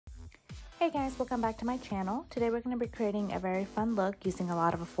Hey guys, welcome back to my channel. Today we're going to be creating a very fun look using a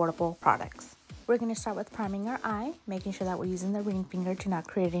lot of affordable products. We're going to start with priming our eye, making sure that we're using the ring finger to not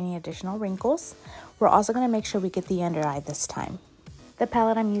create any additional wrinkles. We're also going to make sure we get the under eye this time. The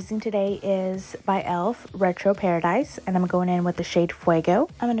palette I'm using today is by e.l.f. Retro Paradise, and I'm going in with the shade Fuego.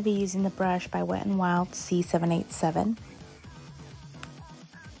 I'm going to be using the brush by Wet n Wild C787.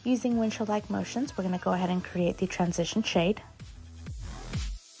 Using windshield-like motions, we're going to go ahead and create the transition shade.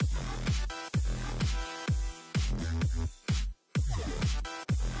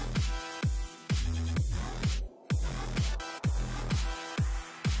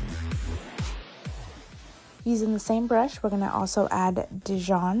 Using the same brush, we're going to also add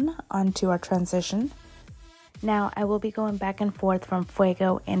Dijon onto our transition. Now, I will be going back and forth from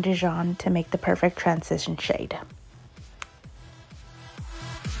Fuego and Dijon to make the perfect transition shade.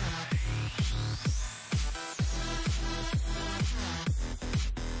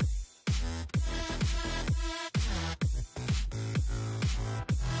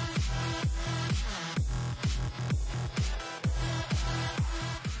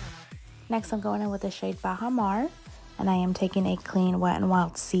 Next, I'm going in with the shade Baja Mar, and I am taking a clean Wet n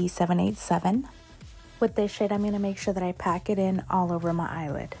Wild C787. With this shade, I'm going to make sure that I pack it in all over my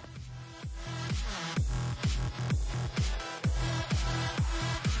eyelid.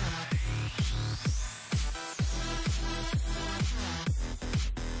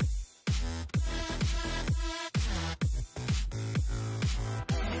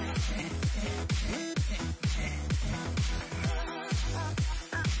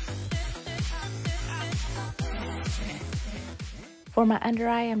 For my under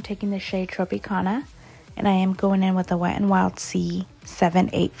eye, I'm taking the shade Tropicana, and I am going in with the Wet n Wild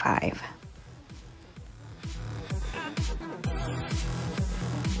C785.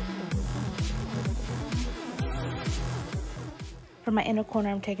 For my inner corner,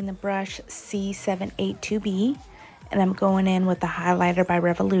 I'm taking the brush C782B, and I'm going in with the highlighter by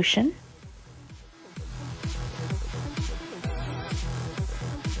Revolution.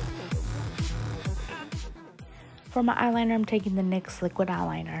 For my eyeliner, I'm taking the NYX Liquid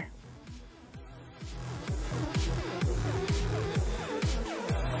Eyeliner.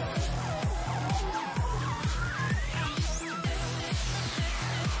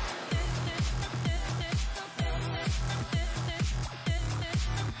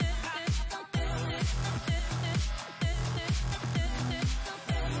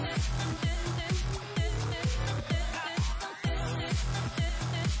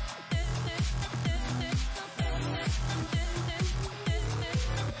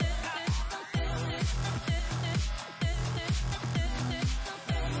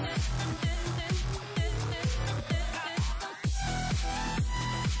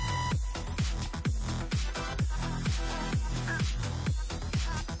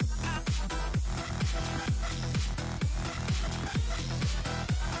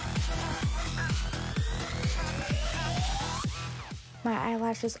 My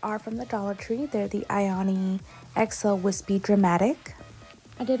eyelashes are from the Dollar Tree. They're the Ioni XL Wispy Dramatic.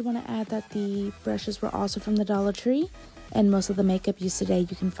 I did want to add that the brushes were also from the Dollar Tree, and most of the makeup used today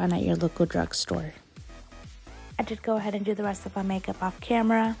you can find at your local drugstore. I did go ahead and do the rest of my makeup off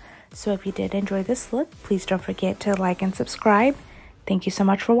camera, so if you did enjoy this look, please don't forget to like and subscribe. Thank you so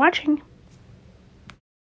much for watching.